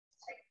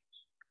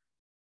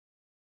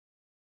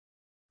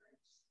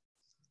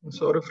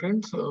Sorry,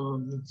 friends,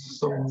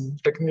 some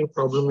technical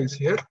problem is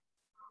here.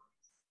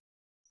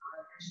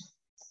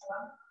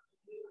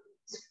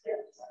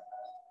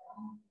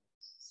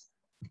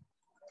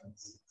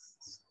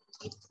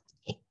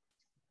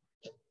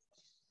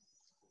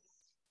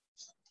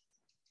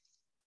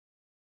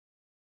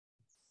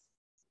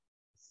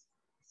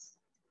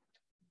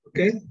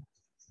 Okay,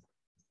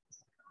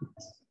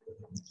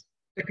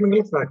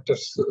 technical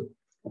factors.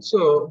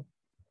 So,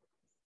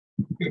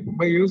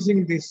 by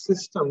using this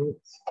system,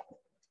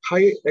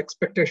 high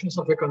expectations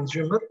of a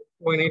consumer,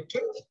 we need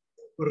to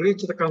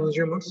reach the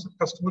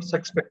customers'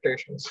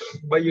 expectations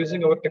by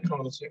using our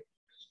technology.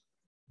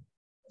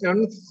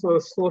 And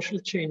for social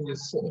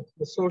changes,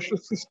 the social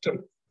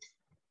system,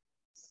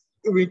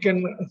 we can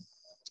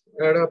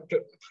adapt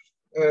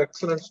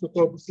excellent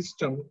superb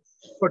system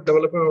for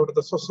developing out of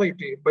the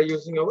society by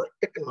using our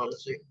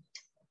technology.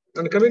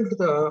 And coming to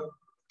the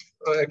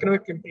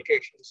economic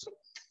implications.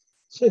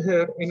 So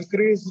here,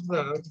 increase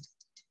the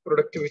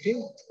productivity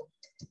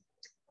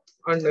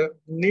and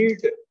need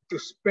to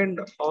spend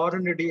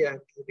R&D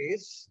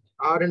activities.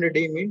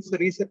 R&D means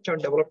research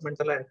and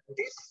developmental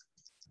activities.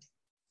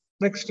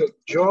 Next,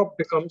 job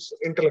becomes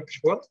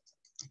intellectual.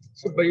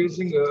 So by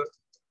using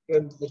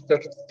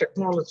the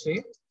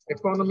technology,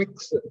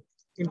 economics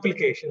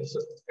implications,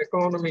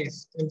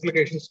 economies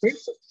implications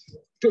means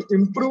to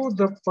improve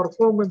the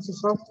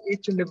performances of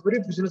each and every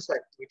business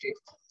activity.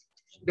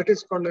 That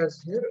is called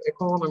as here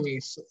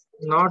economies,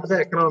 not the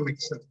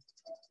economics,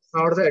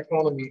 not the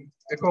economy.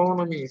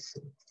 Economies.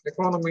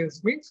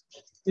 Economies means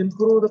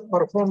improve the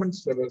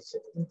performance levels,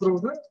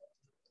 improve the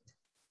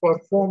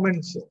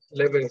performance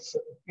levels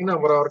in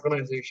our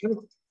organization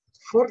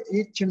for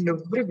each and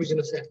every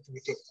business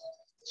activity.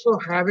 So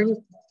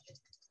having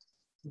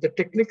the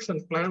techniques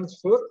and plans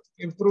for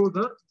improve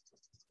the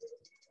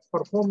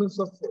performance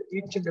of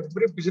each and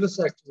every business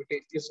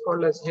activity is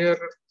called as here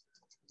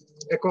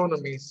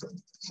economies.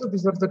 So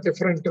these are the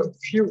different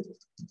few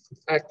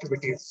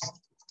activities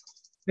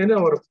in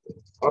our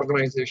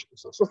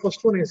organizations. So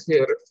first one is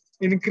here,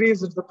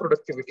 increase the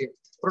productivity.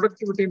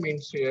 Productivity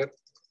means here,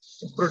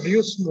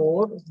 produce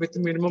more with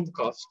minimum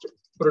cost.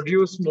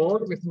 Produce more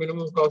with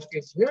minimum cost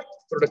is here,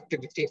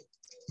 productivity.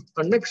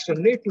 And next,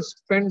 need to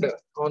spend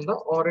on the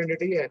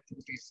R&D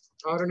activities.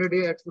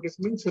 R&D activities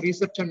means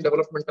research and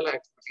developmental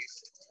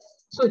activities.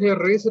 So here,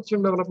 research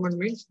and development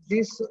means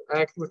these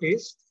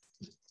activities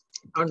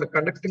and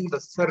conducting the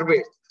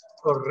survey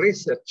or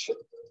research.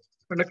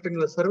 Conducting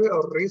the survey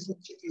or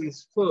research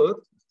is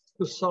for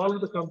to solve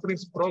the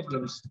company's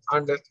problems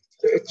and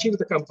to achieve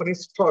the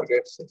company's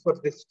targets. For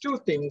these two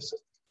things,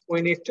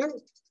 we need to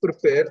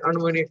prepare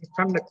and we need to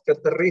conduct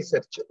the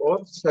research or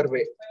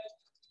survey.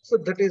 So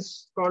that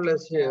is called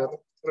as here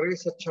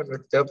research and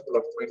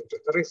development.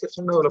 Research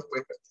and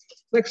development.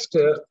 Next,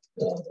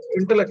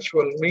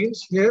 intellectual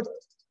means here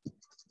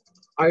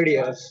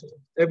ideas,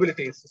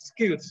 abilities,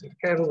 skills,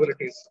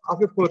 capabilities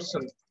of a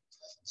person.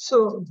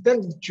 So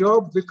then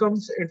job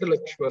becomes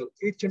intellectual.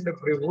 Each and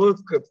every work,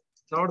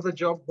 not the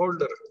job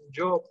holder,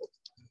 job.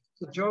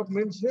 So job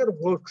means here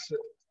works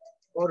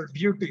or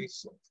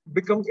duties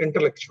become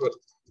intellectual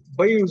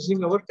by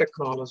using our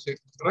technology,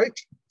 right?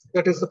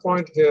 That is the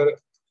point here.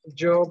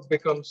 Job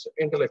becomes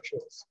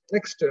intellectual.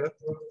 Next,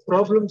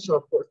 problems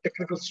of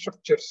technical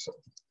structures.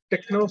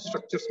 Techno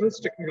structures means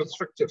technical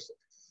structures.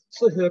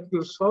 So here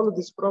to solve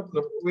this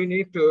problem, we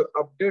need to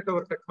update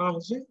our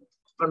technology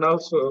and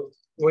also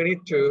we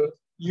need to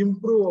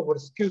improve our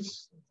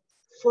skills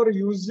for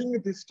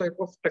using this type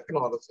of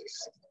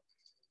technologies.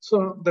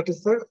 So that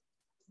is the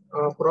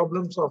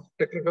problems of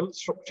technical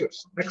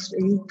structures. Next,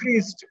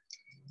 increased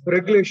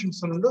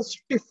regulations and the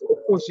stiff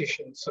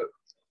oppositions.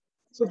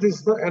 So this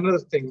is the another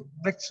thing.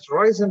 Next,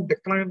 rise and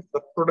decline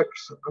the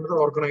products and the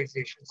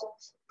organizations.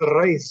 The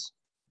rise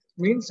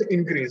means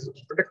increase,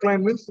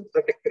 decline means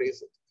the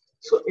decrease.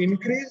 So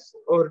increase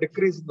or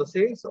decrease in the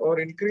sales, or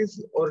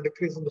increase or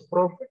decrease in the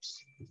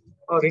profits,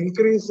 or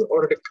increase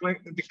or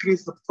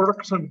decrease the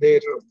products and their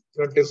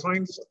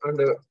designs and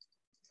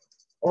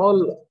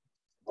all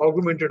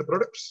augmented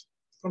products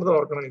from the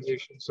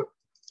organization. So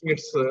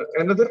it's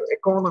another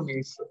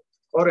economies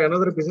or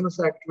another business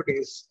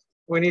activities.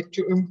 We need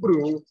to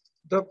improve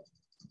the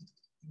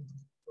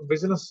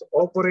business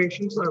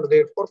operations and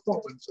their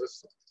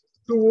performances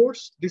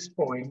towards this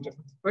point,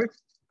 right?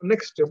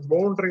 Next,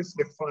 boundaries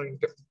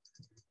defined.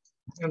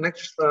 And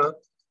next,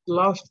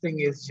 last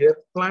thing is here,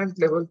 plant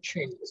level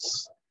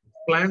changes.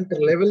 Plant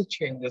level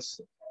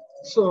changes.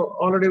 So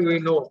already we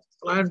know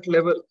plant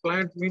level,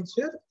 plant means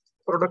here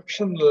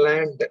production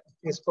land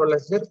is called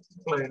as here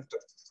plant.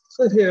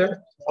 So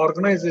here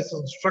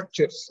organization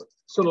structures.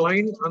 So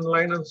line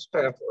and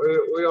staff,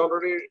 we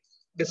already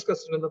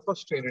discussed in the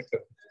first unit.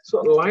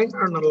 So line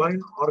and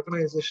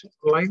organization,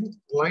 line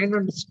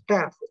and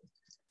staff,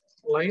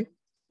 line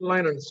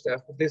and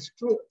staff. These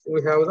two,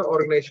 we have the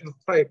organization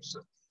types,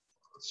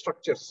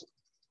 structures.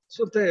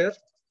 So there,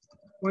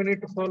 we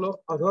need to follow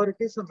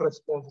authorities and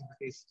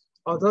responsibilities.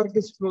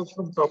 Authorities flows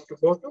from top to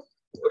bottom,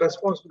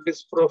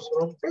 responsibilities flows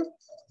from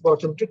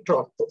bottom to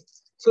top.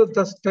 So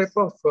this type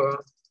of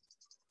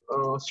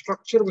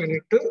structure we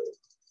need to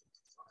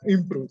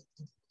improve.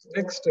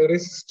 Next,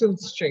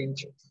 resistance change.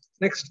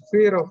 Next,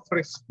 fear of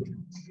risk.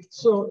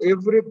 So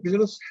every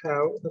business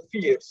have the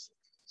fears.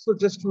 So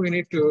just we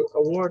need to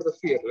avoid the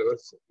fear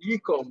levels.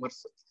 E-commerce.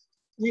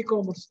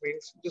 E-commerce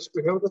means just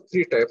we have the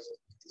three types: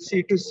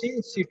 C2C,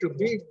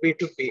 C2B,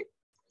 B2B.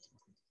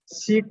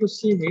 C2C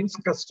means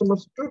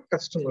customers to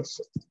customers.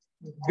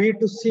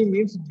 B2C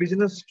means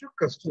business to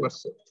customers.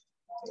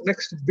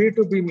 Next,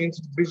 B2B means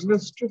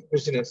business to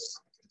business.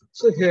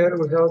 So here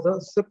we have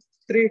the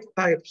three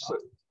types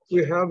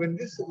we have in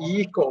this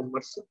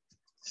e-commerce.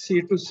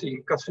 C2C,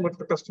 customer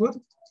to customer;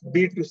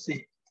 B2C,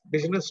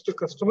 business to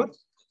customer;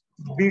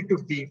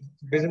 B2B,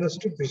 business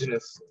to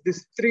business.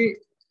 These three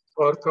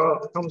are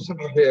comes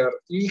under here,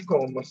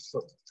 e-commerce.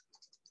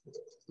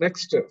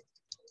 Next,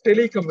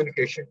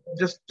 telecommunication.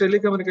 Just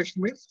telecommunication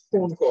means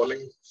phone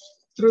calling.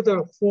 Through the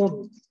phone,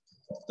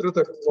 through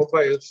the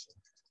mobiles,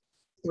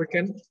 we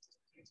can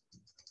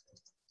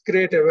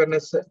create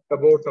awareness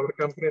about our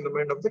company in the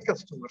mind of the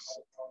customers.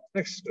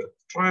 Next,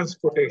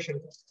 transportation.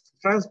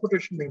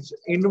 Transportation means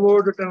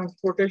inward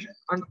transportation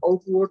and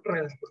outward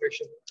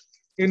transportation.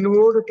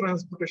 Inward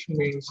transportation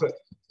means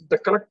the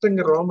collecting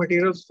raw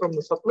materials from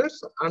the suppliers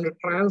and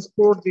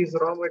transport these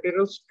raw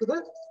materials to the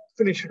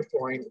finished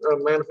point,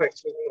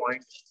 manufacturing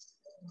point.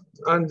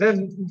 And then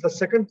the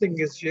second thing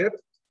is here,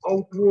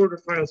 outward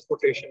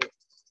transportation.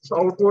 So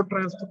outward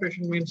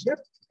transportation means here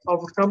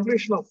our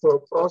completion of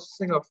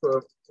processing of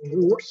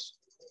goods,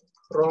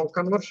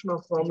 conversion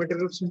of raw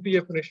materials into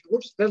a finished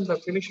goods, then the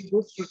finished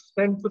goods is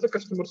sent to the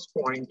customer's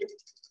point.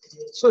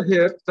 So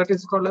here that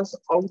is called as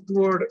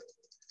outward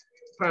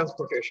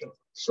transportation.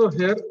 So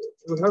here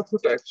we have two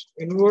types: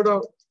 inward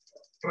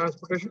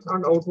transportation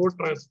and outward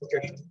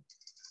transportation.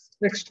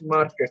 Next,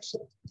 markets.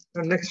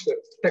 And next,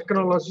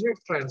 technology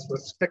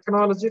transfers.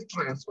 Technology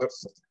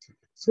transfers.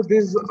 So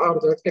these are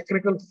the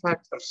technical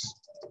factors.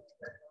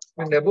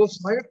 And above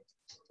slide,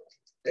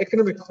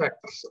 economic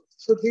factors.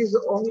 So these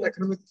all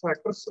economic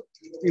factors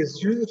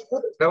is used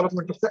for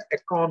development of the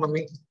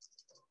economy.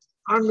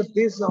 And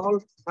these all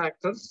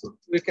factors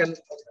we can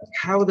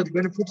have the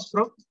benefits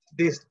from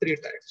these three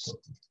types: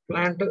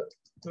 plant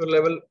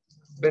level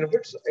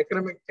benefits,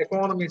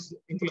 economy's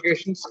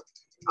implications,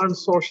 and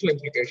social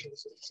implications.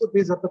 So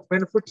these are the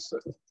benefits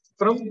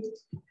from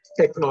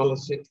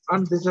technology,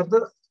 and these are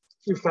the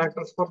key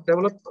factors for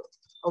develop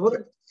our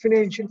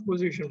financial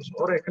positions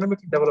or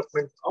economic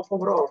development of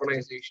our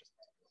organization.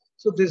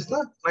 So this is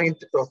the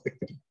 9th topic,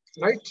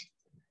 right?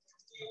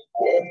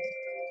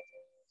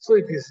 So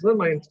it is the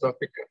 9th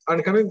topic.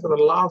 And coming to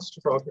the last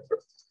topic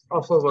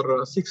of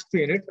our 6th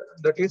unit,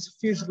 that is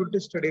feasibility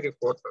study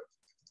report.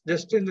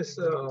 Just in this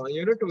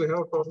unit, we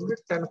have totally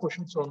 10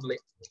 questions only.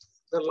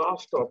 The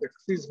last topic,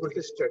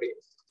 feasibility study.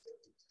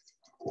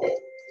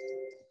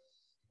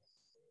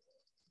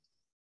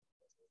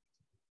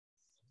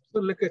 So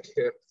look at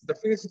here, the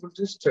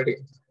feasibility study.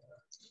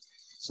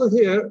 So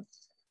here,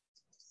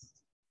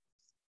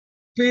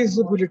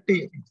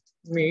 feasibility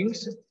means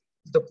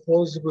the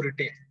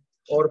possibility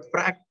or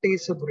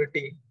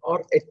practicability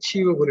or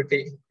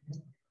achievability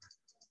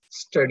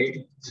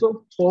study.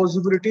 So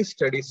possibility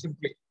study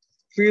simply.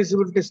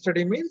 Feasibility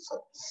study means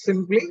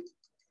simply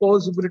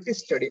possibility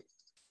study.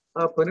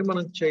 ఆ పని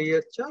మనం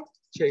చేయొచ్చా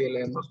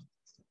చేయలేమా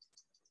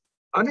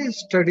అని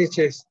study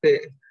చేస్తే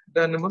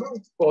దాన్ని మనం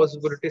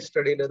possibility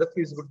study లేదా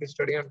ఫీజిబిలిటీ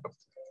స్టడీ అంటాం.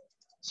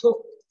 So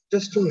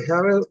just to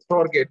have a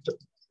target,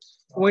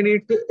 we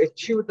need to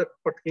achieve that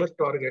particular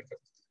target.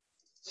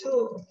 So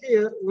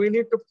here we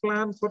need to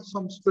plan for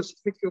some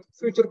specific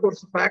future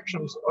course of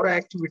actions or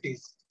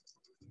activities.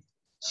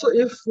 So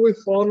if we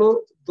follow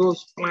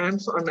those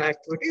plans and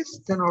activities,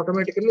 then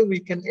automatically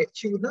we can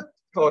achieve the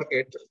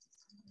target.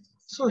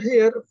 So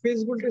here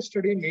feasibility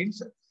study means,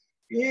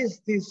 is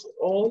these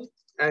all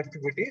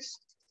activities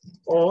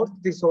or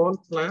these all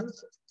plans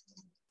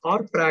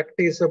are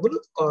practicable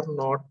or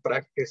not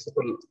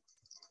practicable?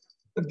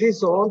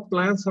 These all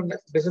plans and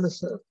business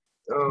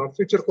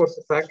future course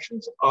of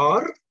actions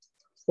are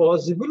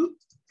possible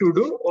to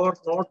do or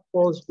not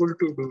possible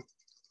to do.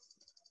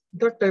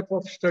 That type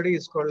of study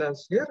is called as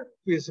here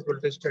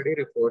feasibility study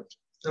report,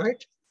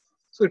 right?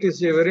 So it is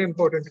a very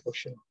important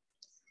question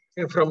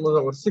from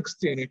our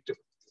 6th unit.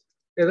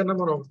 ఏదైనా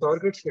మనం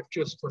target set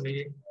చేసుకుని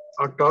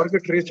ఆ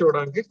target reach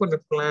అవ్వడానికి కొన్ని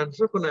plans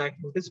కొన్ని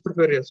activities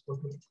prepare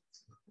చేసుకుంటాం.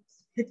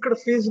 ఇక్కడ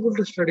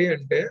feasibility study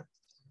అంటే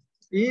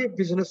ఈ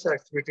బిజినెస్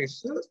యాక్టివిటీస్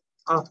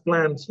ఆ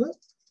ప్లాన్స్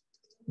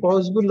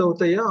పాసిబుల్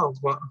అవుతాయా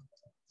అవ్వా,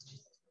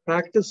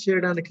 ప్రాక్టీస్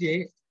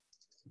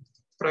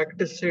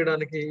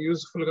చేయడానికి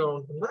యూస్ఫుల్ గా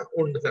ఉంటుందా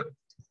ఉండదా.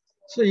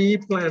 సో ఈ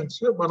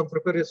ప్లాన్స్ మనం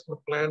ప్రిపేర్ చేసుకున్న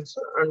ప్లాన్స్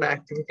అండ్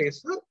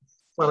యాక్టివిటీస్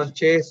మనం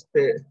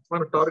చేస్తే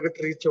మన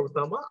టార్గెట్ రీచ్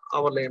అవుతామా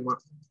అవలేమా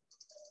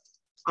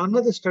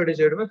అన్నది స్టడీ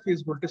చేయడమే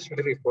feasibility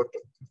study report.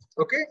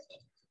 Okay,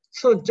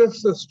 so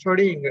just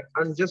studying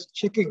and just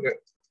checking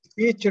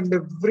each and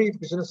every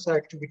business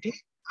activity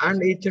and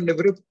each and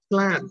every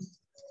plan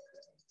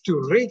to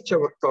reach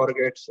our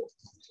targets.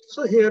 So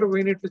here we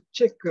need to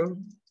check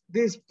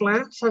these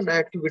plans and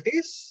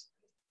activities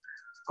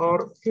or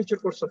future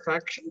course of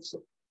actions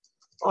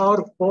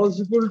are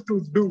possible to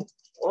do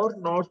or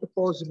not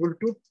possible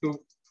to do,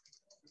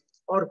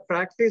 or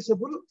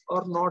practicable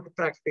or not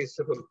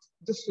practicable.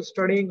 Just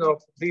studying of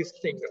these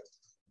things,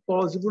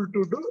 possible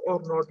to do or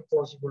not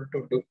possible to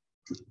do,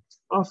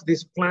 of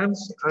these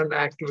plans and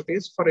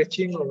activities for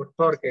achieving our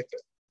target.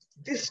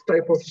 This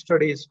type of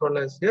study is called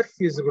as their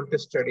feasibility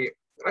study,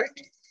 right?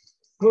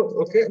 Oh,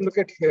 okay, look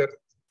at here.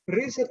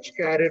 Research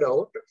carried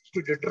out to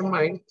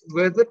determine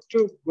whether to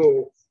go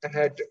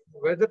ahead,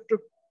 whether to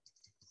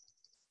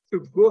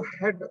go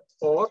ahead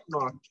or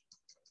not.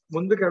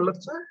 ముందుకు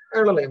వెళ్ళొచ్చా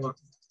వెళ్ళలేమా?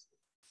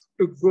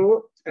 To go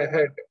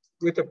ahead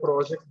with a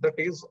project that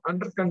is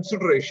under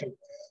consideration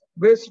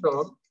based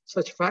on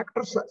such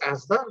factors as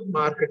the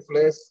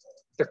marketplace,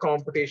 the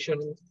competition,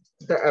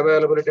 the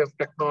availability of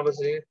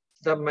technology,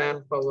 the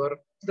manpower,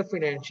 the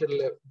financial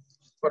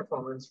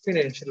performance,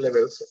 financial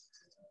levels.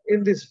 In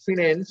this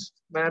finance,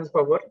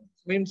 manpower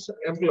means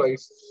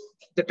employees,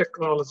 the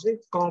technology,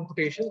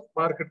 competition,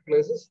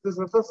 marketplaces, these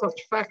are the such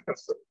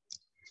factors.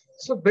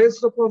 So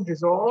based upon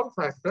these all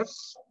factors,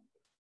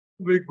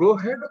 we go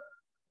ahead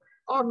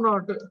or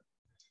not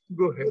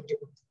go ahead.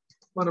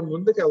 మనం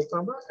ముందుకు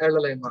వెళ్తామా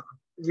వెళ్ళలేమా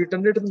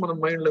వీటన్నిటిని మనం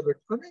mind లో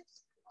పెట్టుకొని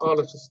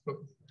ఆలోచిస్తాం.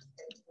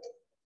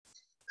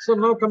 So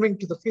now coming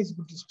to the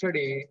feasibility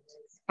study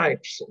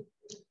types.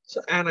 So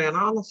an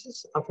analysis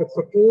of a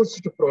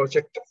proposed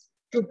project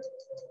to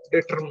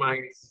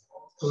determine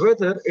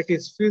whether it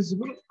is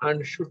feasible and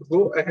should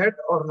go ahead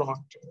or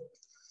not.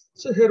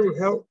 So here we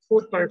have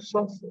 4 types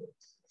of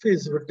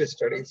feasibility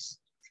studies.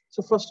 So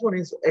first one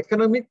is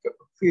economic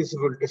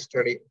feasibility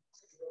study,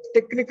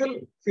 technical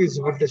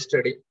feasibility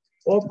study,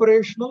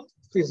 operational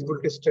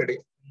feasibility study,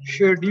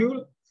 schedule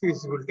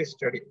feasibility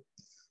study.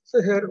 So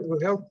here we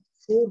have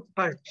 4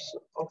 types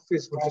of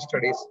feasibility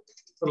studies.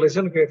 So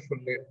listen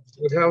carefully.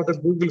 We have the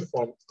Google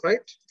form,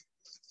 right?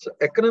 So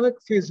economic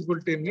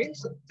feasibility means,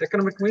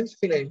 economic means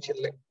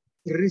financially,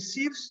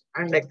 receipts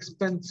and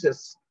expenses.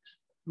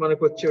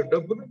 మనకు వచ్చే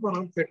డబ్బులు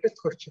మనం పెట్టే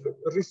ఖర్చులు,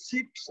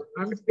 receipts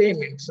and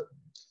payments.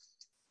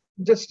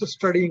 Just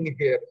studying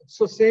here.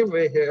 So same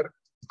way here,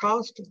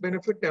 cost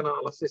benefit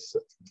analysis.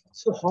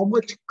 So how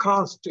much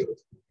cost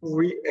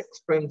we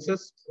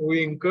expenses we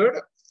incurred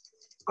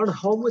and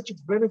how much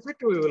benefit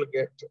we will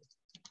get.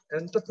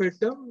 And the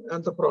పెట్టాం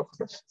and the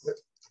profit.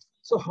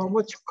 So how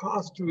much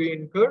cost we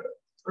incurred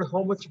and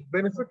how much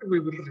benefit we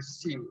will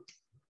receive.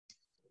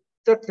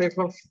 That type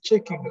of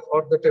checking or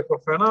the type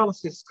of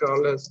analysis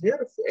called as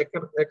here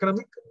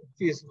economic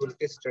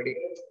feasibility study.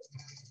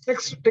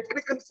 Next,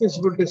 technical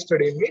feasibility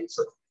study means,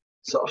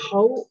 so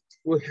how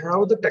we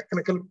have the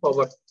technical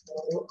power,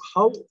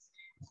 how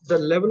the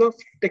level of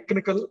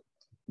technical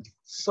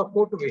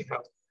support we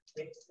have.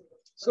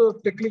 So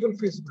technical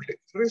feasibility,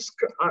 risk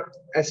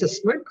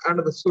assessment and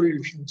the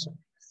solutions.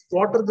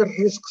 What are the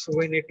risks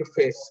we need to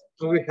face,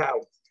 we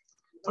have,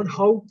 and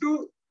how to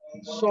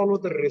solve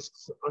the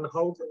risks and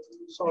how to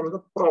solve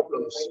the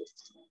problems.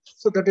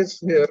 So that is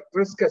here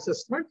risk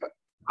assessment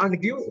and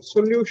give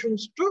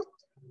solutions to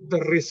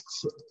the risks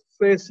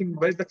facing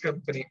by the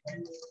company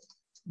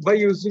by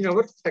using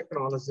our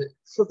technology.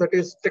 So that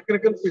is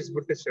technical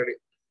feasibility study.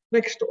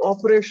 Next,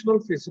 operational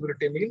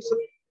feasibility means,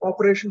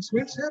 operations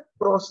means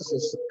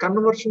processes,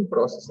 conversion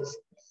processes.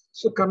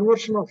 So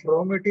conversion of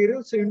raw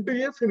materials into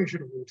a finished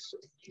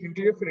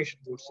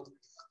goods,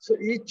 So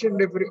each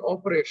and every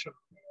operation,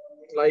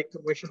 like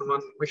mission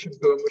 1, mission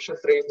 2, mission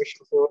 3,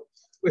 mission 4,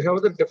 we have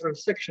the different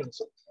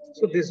sections.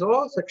 So these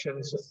all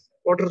sections,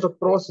 what are the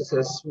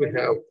processes we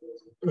have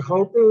and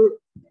how to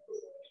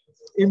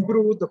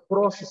improve the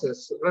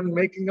processes when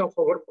making of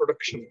our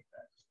production,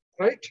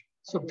 right?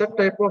 So that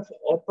type of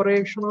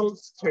operational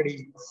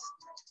studies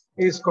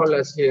is called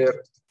as here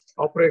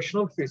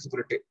operational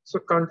feasibility. So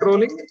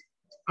controlling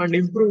and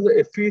improve the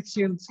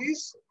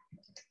efficiencies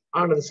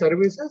and the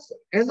services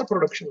and the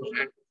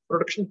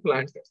production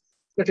plant.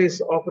 That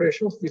is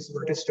operational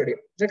feasibility study.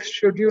 Next,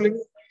 scheduling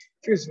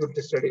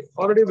feasibility study.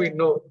 Already we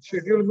know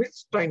schedule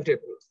means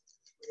timetable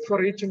for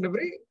each and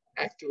every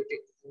activity.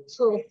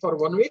 So for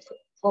 1 week,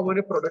 how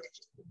many products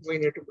we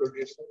need to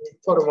produce?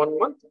 For 1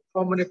 month,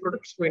 how many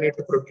products we need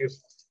to produce?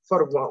 For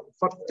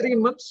 3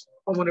 months,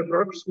 how many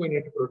products we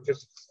need to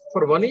produce?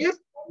 For 1 year,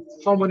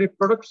 how many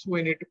products we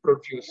need to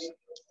produce?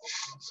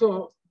 So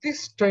this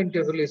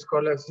timetable is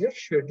called as your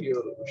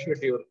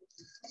schedule.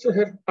 So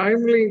here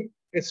timely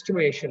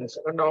estimations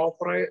and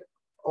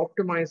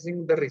optimizing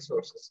the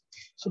resources.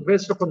 So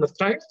based upon the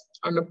time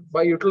and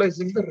by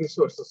utilizing the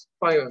resources,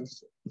 5 M's,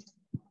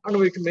 and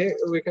we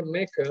can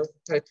make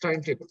a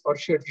timetable or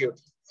schedule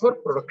for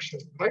production,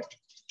 right?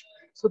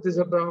 So these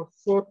are the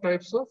 4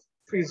 types of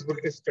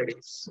feasibility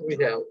studies we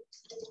have.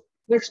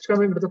 Next,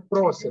 coming to the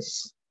process.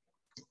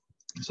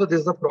 So this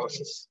is the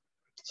process.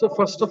 So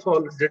first of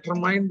all,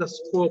 determine the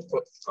scope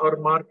or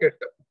market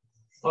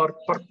or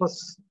purpose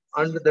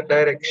and the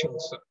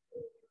directions.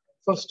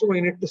 First, we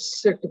need to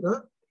set the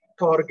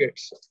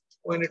targets.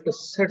 We need to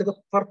set the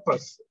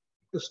purpose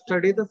to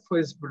study the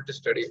feasibility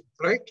study,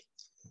 right?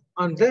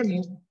 And then,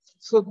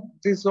 so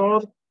these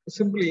are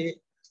simply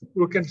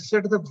we can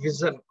set the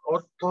vision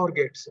or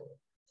targets.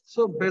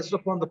 So based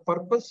upon the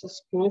purpose,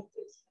 scope,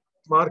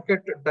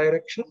 market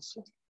directions,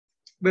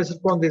 based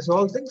upon these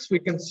all things, we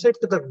can set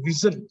the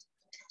vision.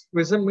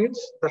 Vision means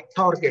the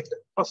target.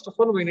 First of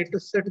all, we need to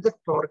set the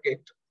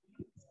target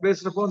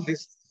based upon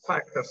these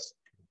factors.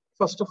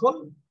 First of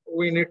all,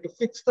 we need to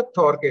fix the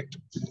target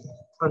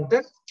and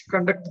then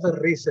conduct the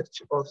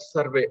research or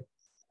survey.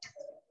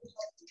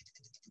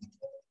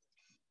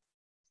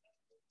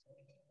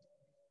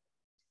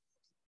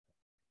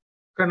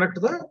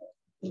 Conduct the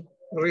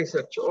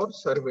research or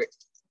survey.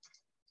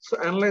 So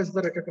analyze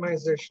the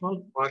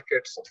recognizational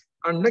markets.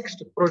 And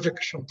next,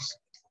 projections.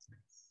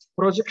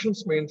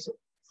 Projections means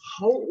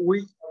how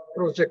we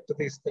project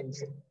these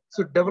things.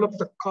 So develop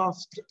the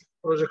cost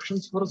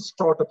projections for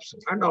startups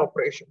and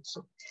operations.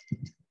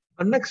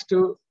 And next,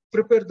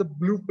 prepare the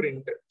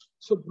blueprint.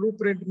 So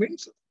blueprint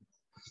means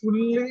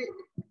fully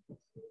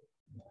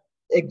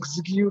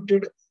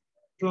executed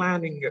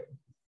planning,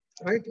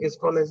 right? Is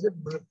called as a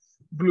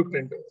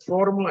blueprint.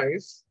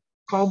 Formalize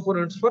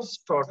components for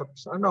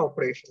startups and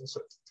operations.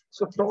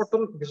 So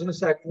total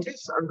business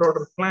activities and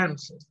total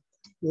plans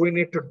we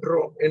need to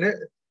draw in a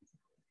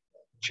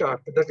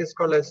chart that is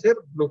called as a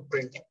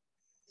blueprint.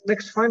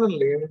 Next,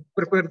 finally,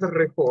 prepare the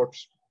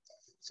reports.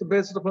 So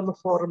based upon the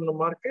forum, the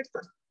market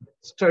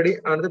study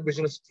and the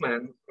business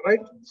plan, right?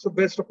 So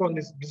based upon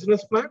this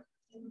business plan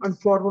and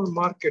formal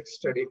market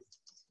study.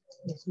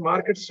 This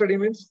market study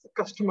means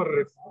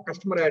customer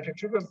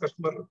attitude and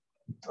customer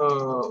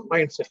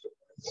mindset.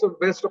 So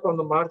based upon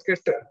the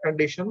market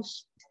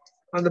conditions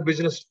and the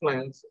business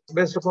plans,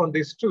 based upon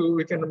these two,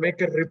 we can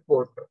make a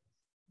report.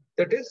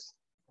 That is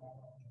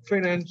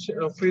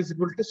financial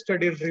feasibility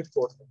study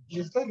report.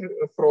 This is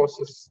the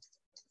process.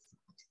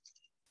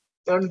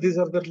 And these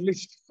are the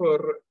list for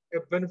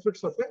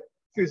benefits of a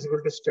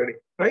feasibility study,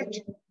 right?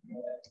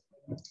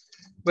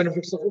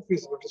 Benefits of a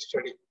feasibility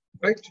study,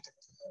 right?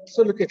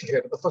 So look at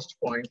here, the first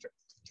point.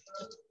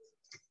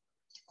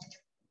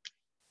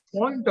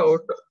 Point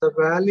out the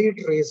valid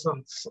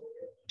reasons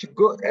to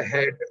go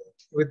ahead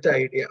with the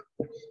idea.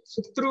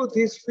 So through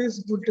this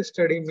feasibility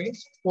study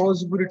means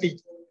possibility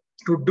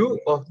to do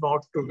or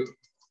not to do,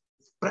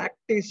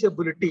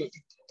 practicability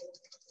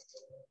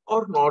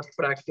or not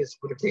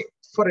practicability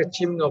for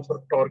achieving of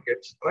our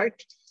targets, right?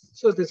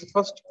 So this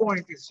first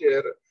point is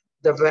here,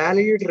 the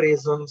valid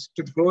reasons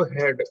to go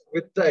ahead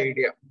with the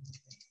idea.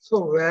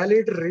 So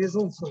valid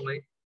reasons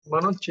ఉన్నాయి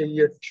మనం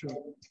చెయ్యొచ్చు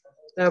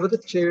లేకపోతే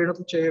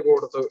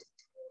చేయకూడదు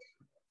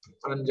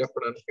అని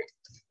చెప్పడానికి.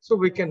 So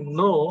we can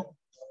know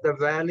the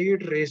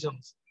valid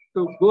reasons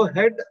to go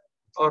ahead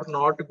or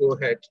not go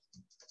ahead,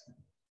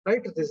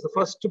 right? This is the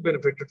first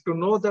benefit, to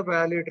know the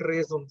valid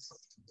reasons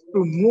to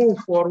move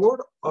forward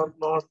or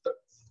not,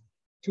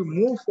 to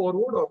move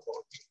forward or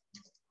not.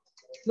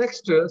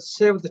 Next,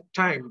 save the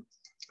time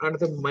and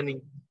the money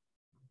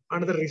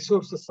and the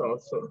resources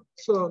also.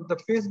 So the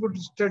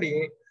feasibility study,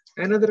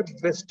 another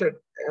best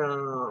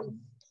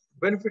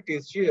benefit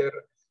is here,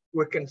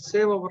 we can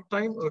save our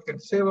time, we can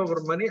save our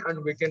money, and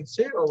we can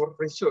save our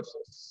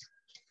resources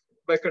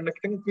by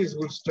conducting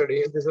feasibility study.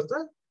 These are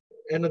the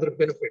another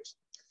benefits.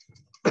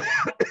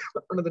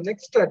 And the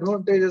next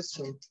advantages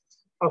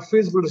of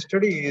feasibility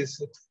study is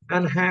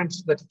enhance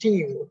the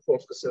team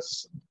focuses.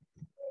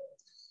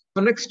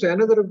 The next,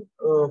 another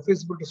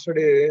feasibility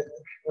study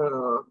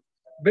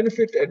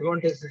benefit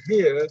advantage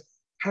here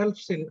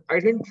helps in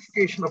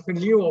identification of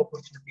new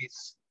opportunities.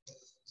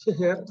 So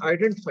here,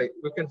 identify,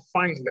 we can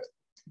find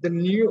the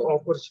new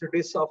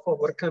opportunities of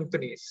our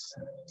companies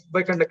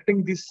by conducting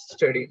this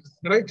study,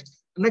 right?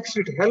 Next,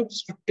 it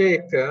helps to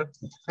take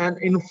an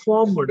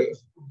informed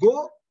go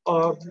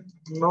or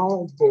no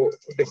go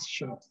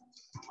decision.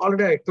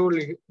 Already I told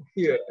you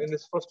here in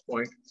this first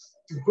point,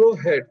 go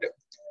ahead,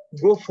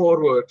 go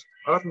forward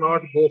or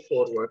not go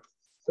forward.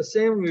 The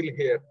same will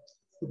here,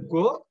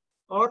 go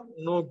or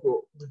no go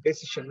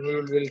decision we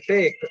will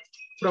take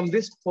from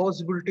this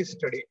possibility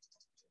study,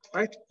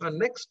 right? And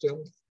next,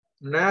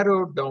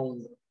 narrow down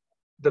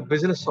the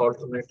business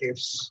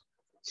alternatives.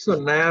 So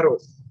narrow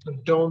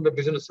down the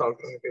business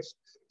alternatives.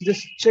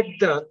 Just check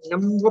the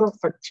number of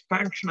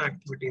expansion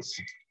activities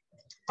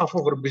of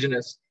our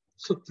business.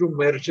 So through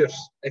mergers,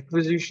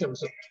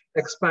 acquisitions,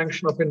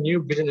 expansion of a new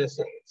business.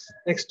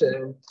 Next,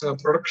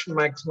 production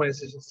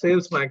maximization,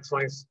 sales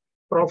maximize,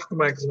 profit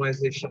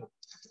maximization.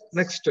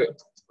 Next,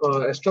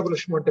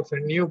 establishment of a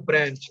new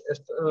branch,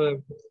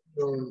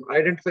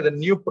 identify the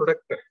new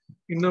product,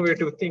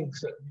 innovative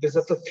things. These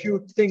are the few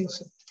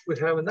things we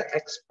have in the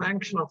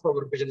expansion of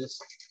our business.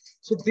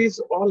 So these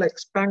all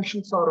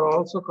expansions are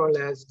also called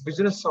as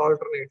business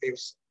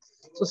alternatives.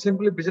 So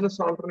simply business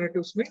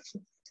alternatives means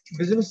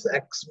business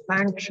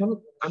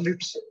expansion and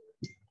its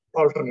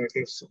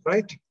alternatives,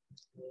 right?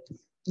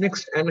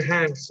 Next,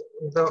 enhance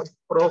the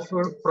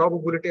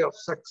probability of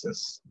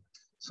success.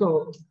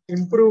 So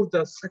improve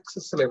the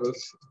success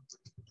levels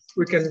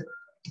we can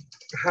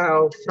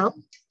have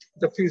from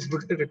the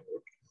feasibility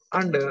report.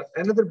 And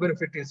another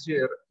benefit is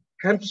here,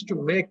 helps to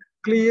make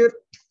clear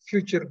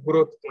future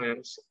growth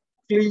plans.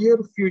 Clear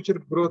future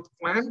growth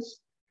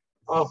plans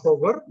of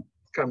our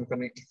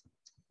company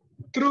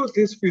through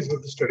this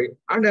feasibility study.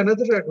 And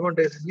another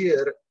advantage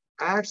here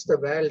adds the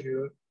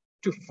value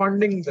to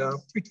funding the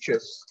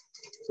pitches.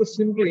 So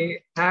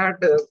simply add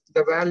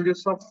the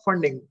values of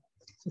funding.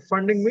 So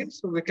funding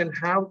means we can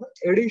have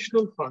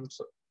additional funds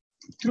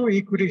through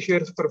equity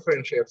shares,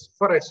 preference shares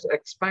for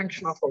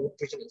expansion of our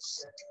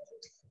business.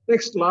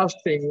 Next, last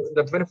thing,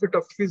 the benefit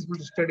of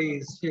feasibility study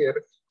is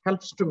here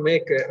helps to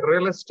make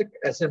realistic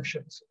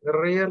assumptions.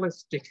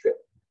 Realistic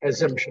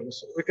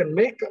assumptions. We can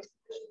make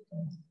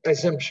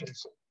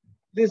assumptions.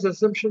 These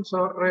assumptions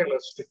are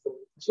realistic.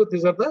 So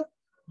these are the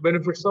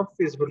benefits of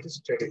feasibility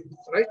study,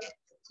 right?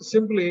 So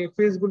simply,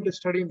 feasibility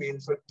study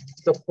means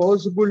the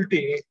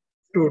possibility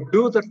to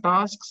do the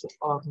tasks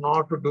or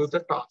not to do the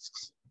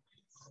tasks.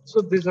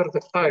 So these are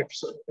the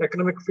types: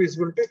 economic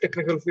feasibility,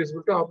 technical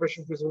feasibility,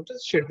 operation feasibility,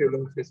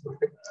 scheduling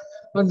feasibility.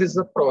 And this is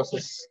the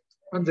process.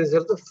 And these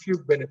are the few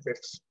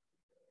benefits,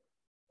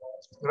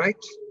 right?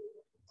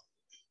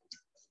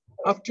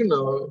 Up to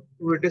now,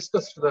 we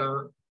discussed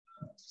the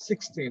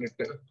 6th unit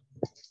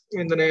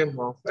in the name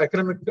of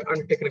economic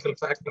and technical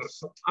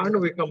factors, and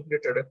we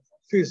completed a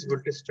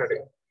feasibility study.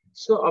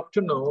 So up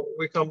to now,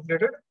 we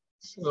completed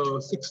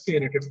 6th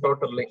unit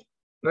totally,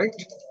 right?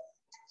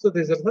 So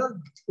these are the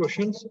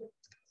questions,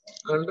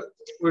 and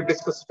we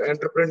discussed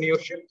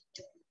entrepreneurship,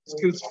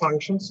 skills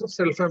functions,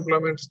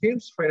 self-employment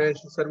schemes,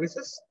 financial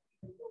services,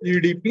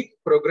 EDP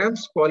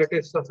programs,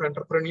 qualities of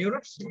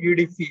entrepreneurs,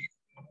 EDP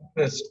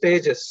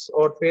stages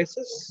or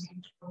phases,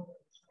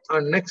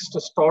 and next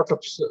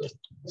startups.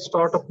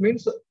 Startup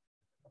means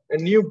a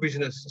new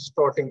business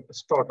starting,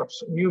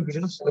 startups, new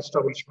business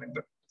establishment,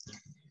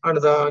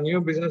 and the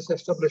new business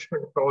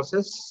establishment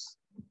process.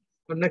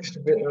 The next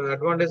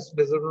advantage,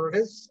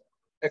 disadvantage,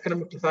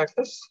 economic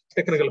factors,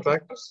 technical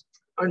factors,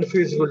 and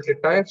feasibility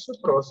types,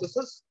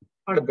 processes,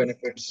 and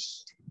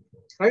benefits.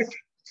 Right?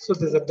 So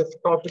these are the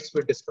topics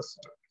we discussed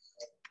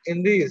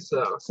in these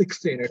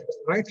 6th unit,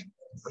 right?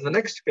 In the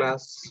next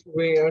class,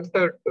 we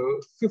entered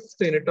to 5th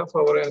unit of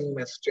our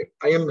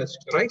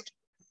IMST, right?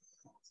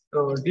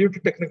 Due to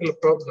technical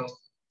problem,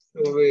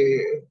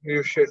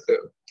 you should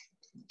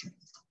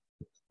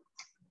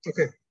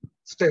okay.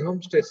 Stay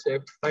home, stay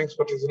safe. Thanks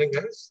for listening,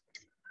 guys.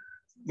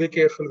 Be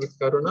careful with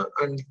Corona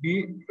and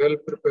be well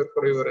prepared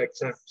for your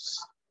exams.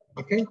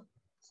 Okay,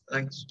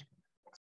 thanks.